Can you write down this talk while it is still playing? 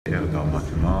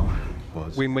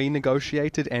When we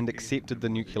negotiated and accepted the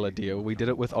nuclear deal, we did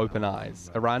it with open eyes.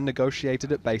 Iran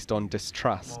negotiated it based on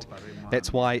distrust.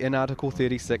 That's why in Article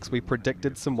 36 we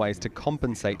predicted some ways to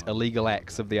compensate illegal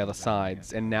acts of the other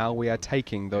sides, and now we are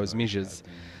taking those measures.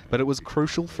 But it was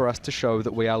crucial for us to show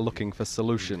that we are looking for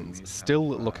solutions, still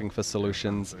looking for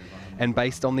solutions, and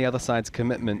based on the other side's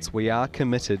commitments, we are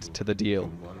committed to the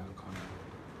deal.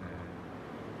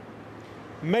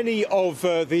 Many of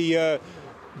the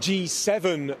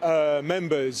G7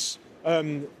 members,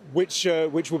 which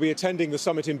will be attending the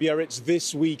summit in Biarritz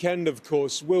this weekend, of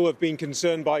course, will have been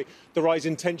concerned by the rise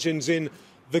in tensions in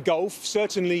the Gulf.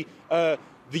 Certainly, the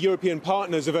European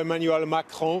partners of Emmanuel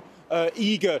Macron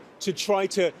eager to try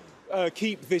to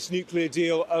keep this nuclear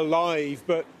deal alive.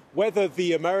 But whether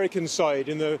the American side,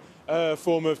 in the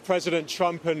form of President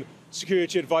Trump and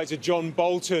Security Advisor John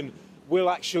Bolton, will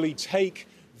actually take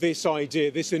this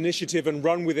idea, this initiative, and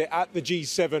run with it at the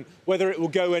G7, whether it will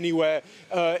go anywhere,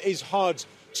 is hard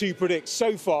to predict.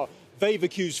 So far, they've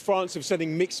accused France of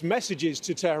sending mixed messages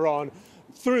to Tehran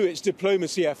through its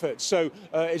diplomacy efforts. So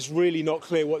it's really not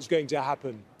clear what's going to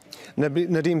happen.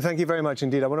 Nadim, thank you very much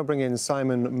indeed. I want to bring in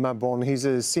Simon Mabon. He's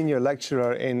a senior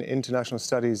lecturer in international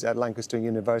studies at Lancaster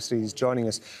University. He's joining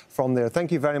us from there.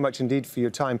 Thank you very much indeed for your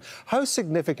time. How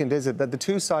significant is it that the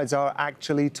two sides are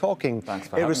actually talking,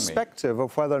 irrespective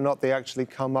of whether or not they actually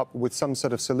come up with some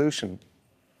sort of solution?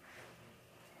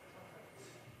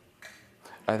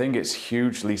 I think it's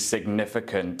hugely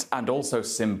significant and also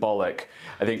symbolic.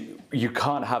 I think you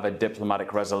can't have a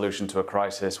diplomatic resolution to a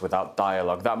crisis without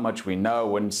dialogue. That much we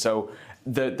know. And so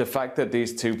the fact that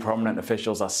these two prominent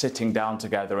officials are sitting down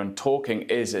together and talking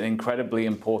is an incredibly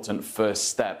important first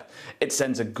step. It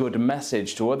sends a good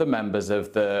message to other members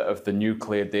of the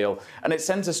nuclear deal, and it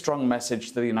sends a strong message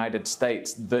to the United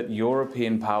States that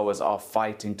European powers are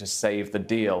fighting to save the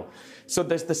deal. So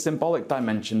there's the symbolic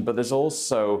dimension, but there's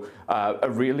also a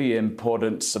really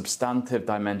important substantive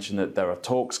dimension that there are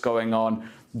talks going on.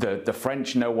 The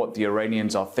French know what the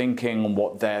Iranians are thinking and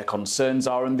what their concerns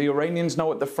are, and the Iranians know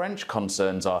what the French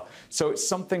concerns are. So it's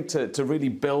something to really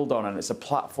build on, and it's a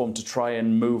platform to try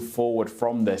and move forward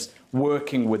from this,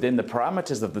 working within the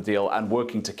parameters of the deal and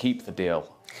working to keep the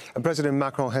deal. President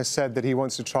Macron has said that he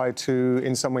wants to try to,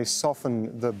 in some way,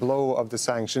 soften the blow of the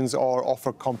sanctions or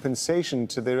offer compensation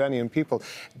to the Iranian people.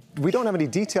 We don't have any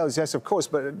details, yes, of course,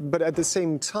 but at the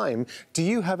same time, do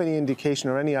you have any indication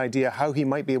or any idea how he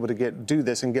might be able to do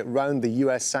this and get round the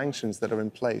US sanctions that are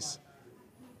in place?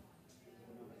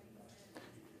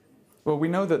 Well, we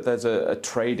know that there's a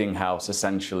trading house,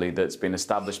 essentially, that's been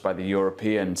established by the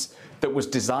Europeans that was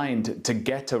designed to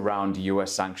get around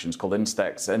US sanctions, called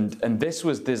Instex. And this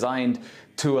was designed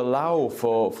to allow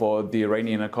for the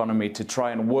Iranian economy to try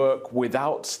and work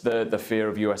without the fear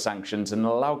of US sanctions and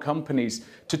allow companies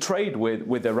to trade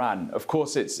with Iran. Of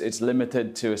course, it's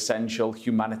limited to essential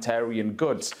humanitarian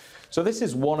goods. So this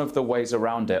is one of the ways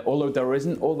around it. Although there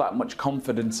isn't all that much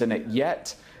confidence in it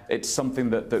yet, it's something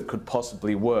that could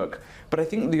possibly work. But I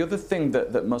think the other thing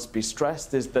that must be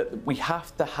stressed is that we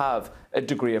have to have a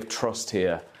degree of trust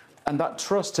here. And that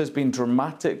trust has been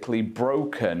dramatically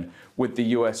broken with the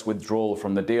US withdrawal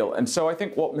from the deal. And so I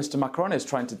think what Mr. Macron is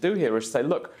trying to do here is say,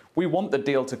 look, we want the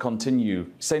deal to continue.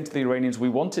 Saying to the Iranians, we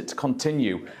want it to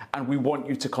continue, and we want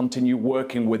you to continue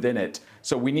working within it.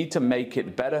 So we need to make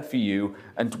it better for you,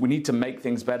 and we need to make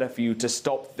things better for you to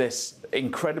stop this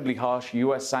incredibly harsh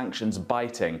US sanctions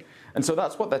biting. And so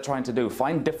that's what they're trying to do,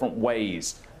 find different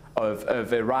ways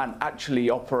of Iran actually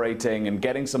operating and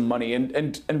getting some money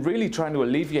and really trying to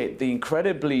alleviate the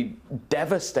incredibly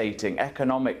devastating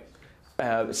economic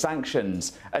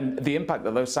sanctions and the impact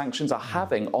that those sanctions are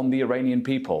having on the Iranian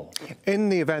people. In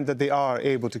the event that they are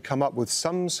able to come up with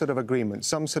some sort of agreement,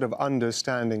 some sort of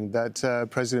understanding that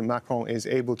President Macron is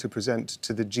able to present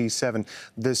to the G7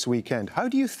 this weekend, how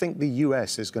do you think the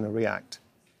US is going to react?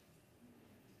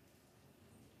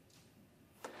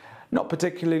 Not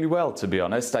particularly well, to be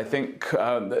honest. I think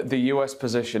the US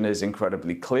position is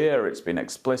incredibly clear. It's been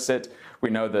explicit. We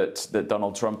know that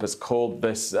Donald Trump has called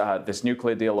this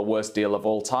nuclear deal the worst deal of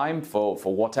all time for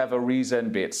whatever reason,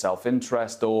 be it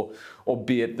self-interest or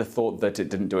be it the thought that it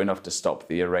didn't do enough to stop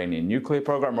the Iranian nuclear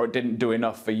program, or it didn't do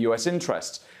enough for US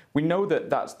interests. We know that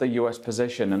that's the US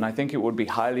position, and I think it would be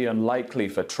highly unlikely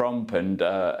for Trump and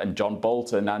John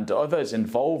Bolton and others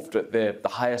involved at the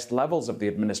highest levels of the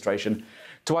administration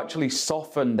to actually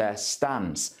soften their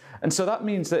stance. And so that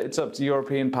means that it's up to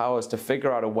European powers to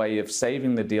figure out a way of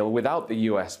saving the deal without the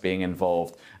US being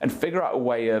involved, and figure out a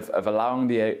way of allowing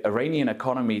the Iranian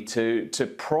economy to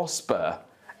prosper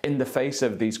in the face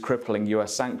of these crippling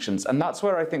US sanctions. And that's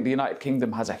where I think the United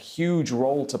Kingdom has a huge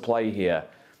role to play here.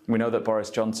 We know that Boris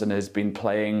Johnson has been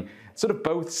playing sort of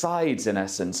both sides in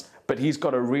essence, but he's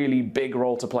got a really big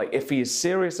role to play. If he is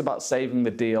serious about saving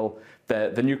the deal,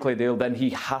 the nuclear deal, then he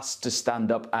has to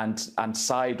stand up and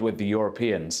side with the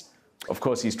Europeans. Of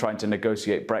course, he's trying to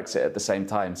negotiate Brexit at the same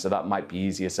time, so that might be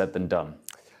easier said than done.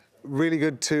 Really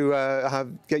good to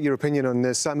get your opinion on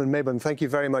this. Simon Mabon, thank you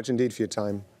very much indeed for your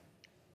time.